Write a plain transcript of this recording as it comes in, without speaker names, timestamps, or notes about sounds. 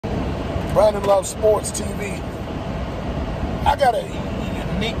Brandon loves sports TV. I got a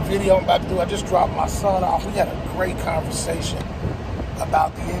unique video I'm about to do. I just dropped my son off. We had a great conversation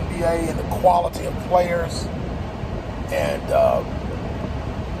about the NBA and the quality of players. And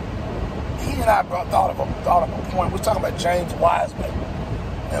he and I thought of a point. We're talking about James Wiseman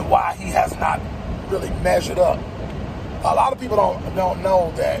and why he has not really measured up. A lot of people don't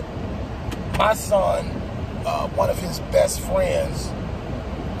know that my son, one of his best friends,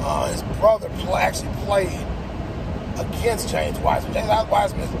 his brother actually played against James Wiseman. James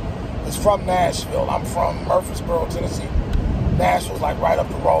Wiseman is from Nashville. I'm from Murfreesboro, Tennessee. Nashville's like right up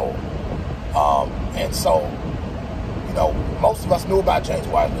the road. And so, you know, most of us knew about James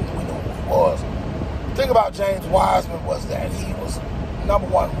Wiseman. We knew who he was. The thing about James Wiseman was that he was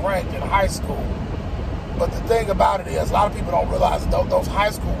 #1 ranked in high school. But the thing about it is, a lot of people don't realize that those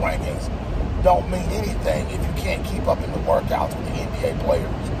high school rankings don't mean anything if you can't keep up in the workouts with the NBA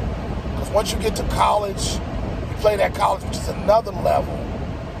players. Because once you get to college, you play that college, which is another level.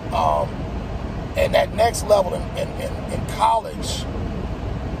 And that next level in college,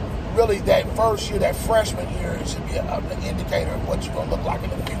 really that first year, that freshman year, it should be an indicator of what you're going to look like in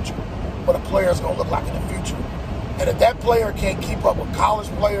the future, what a player's going to look like in the future. And if that player can't keep up with college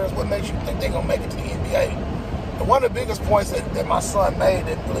players, what makes you think they're going to make it to the NBA? And one of the biggest points that my son made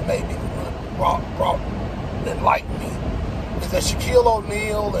that really made me, enlightened me, is that Shaquille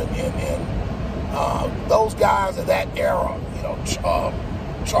O'Neal and those guys of that era, you know,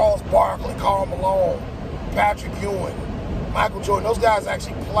 Charles Barkley, Karl Malone, Patrick Ewing, Michael Jordan, those guys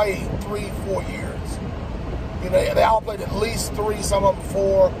actually played 3-4 years. You know, they all played at least 3, some of them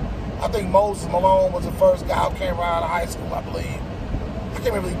 4. I think Moses Malone was the first guy who came right out of high school, I believe. I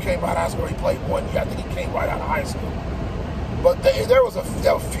can't remember if he came right out of high school or he played 1 year. I think he came right out of high school. But there were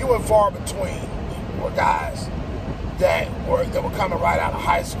few and far between were guys that were coming right out of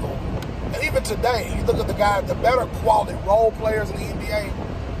high school. And even today, you look at the guys, the better quality role players in the NBA,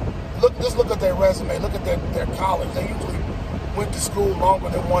 just look at their resume, look at their college. They usually went to school longer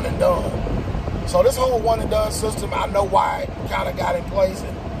than one and done. So this whole one and done system, I know why it kind of got in place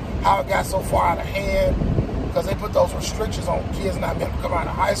and how it got so far out of hand, because they put those restrictions on kids not being able to come out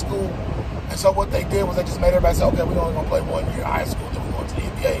of high school. And so what they did was they just made everybody say, okay, we're only going to play 1 year of high school, then we're going to the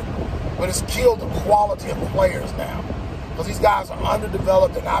NBA. But it's killed the quality of the players now, because these guys are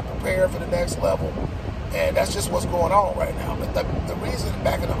underdeveloped, they're not prepared for the next level, and that's just what's going on right now. But the reason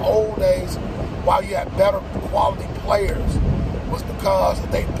back in the old days why you had better quality players was because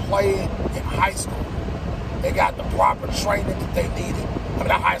they played in high school. They got the proper training that they needed. I mean,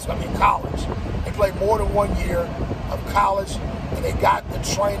 not high school, I mean college. They played more than 1 year of college, and they got the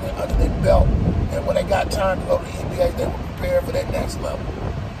training under their belt. And when they got time to go to the NBA, they were prepared for that next level.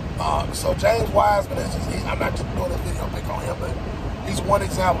 So James Wiseman I'm not just doing this video pick on him, but he's one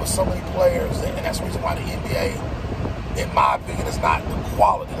example of so many players, and that's the reason why the NBA, in my opinion, is not the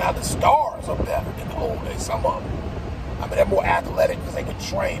quality. Now, the stars are better than the old days, some of them. I mean, they're more athletic because they can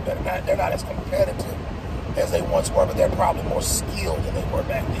train better. They're not as competitive as they once were, but they're probably more skilled than they were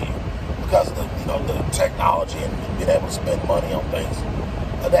back then because of the technology and being able to spend money on things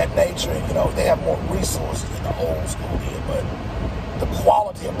of that nature. And, they have more resources than the old school did, but the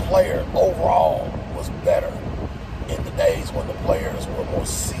quality of player overall was better in the days when the players were more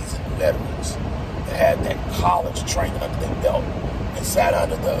seasoned veterans that had that college training under their belt and sat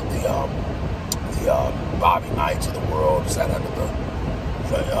under the Bobby Knights of the world, sat under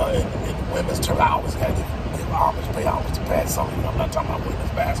in women's term. I always got to give homage, pay homage to Pat Summitt. I'm not talking about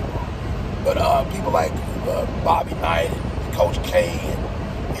women's basketball, but people like Bobby Knight and Coach K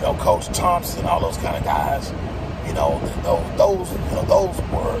and Coach Thompson, all those kind of guys.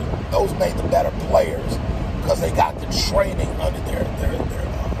 Those made the better players because they got the training under their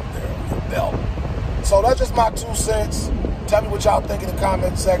belt. So that's just my 2 cents. Tell me what y'all think in the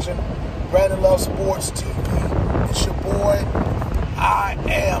comment section. Brandon loves sports TV. It's your boy. I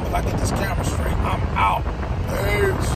am. If I get this camera straight, I'm out. Peace.